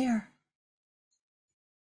the bear.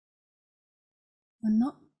 And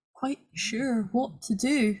not quite sure what to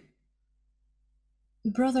do,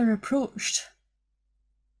 the brother approached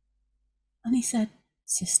and he said,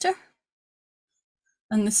 "Sister?"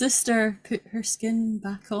 And the sister put her skin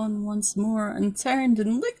back on once more and turned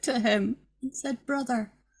and looked at him and said,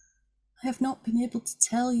 "Brother, I have not been able to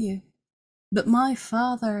tell you, but my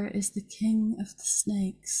father is the king of the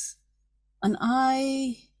snakes, and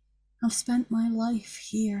I have spent my life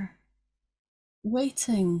here,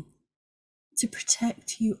 waiting to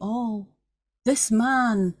protect you all. This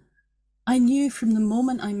man, I knew from the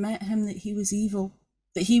moment I met him that he was evil,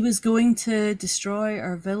 that he was going to destroy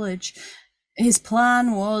our village. His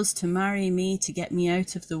plan was to marry me to get me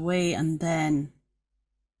out of the way and then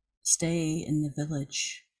stay in the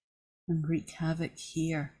village and wreak havoc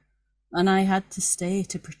here. And I had to stay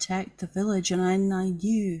to protect the village, and I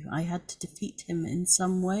knew I had to defeat him in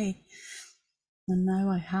some way. And now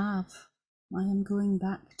I have. I am going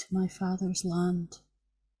back to my father's land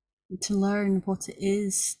to learn what it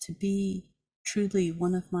is to be truly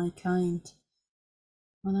one of my kind.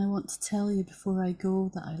 And I want to tell you before I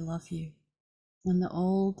go that I love you and that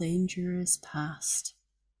all danger is past.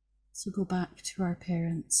 So go back to our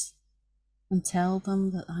parents and tell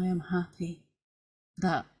them that I am happy,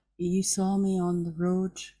 that you saw me on the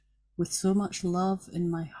road with so much love in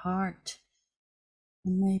my heart,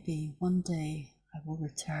 and maybe one day I will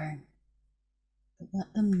return. But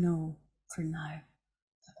let them know for now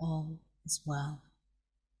that all is well.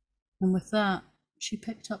 And with that, she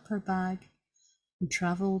picked up her bag and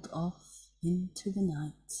travelled off into the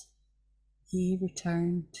night. He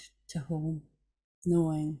returned to home,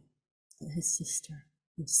 knowing that his sister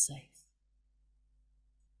was safe.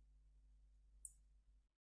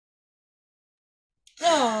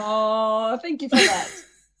 Oh, thank you for that.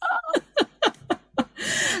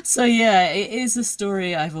 So yeah, it is a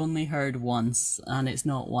story I've only heard once, and it's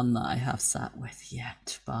not one that I have sat with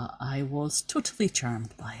yet, but I was totally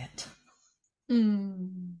charmed by it.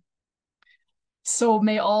 So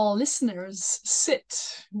may all listeners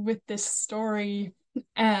sit with this story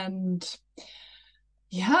and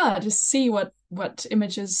just see what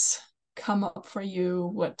images come up for you,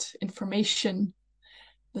 what information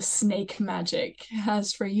the snake magic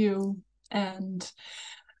has for you. And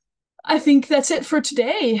I think that's it for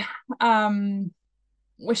today.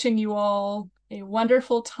 Wishing you all a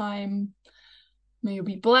wonderful time. May you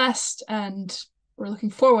be blessed, and we're looking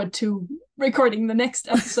forward to recording the next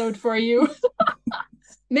episode for you.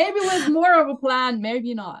 Maybe with more of a plan,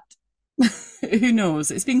 maybe not. Who knows?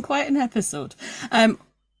 It's been quite an episode.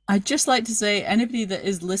 I'd just like to say, anybody that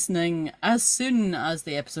is listening as soon as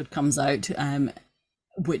the episode comes out,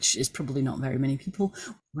 which is probably not very many people,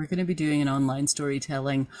 we're going to be doing an online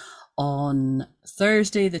storytelling on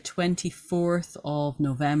Thursday, the 24th of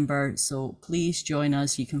November. So please join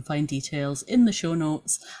us. You can find details in the show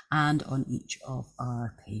notes and on each of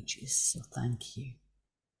our pages. So thank you.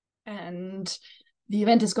 And the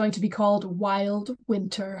event is going to be called Wild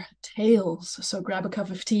Winter Tales. So grab a cup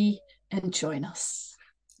of tea and join us.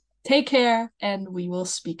 Take care, and we will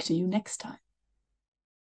speak to you next time.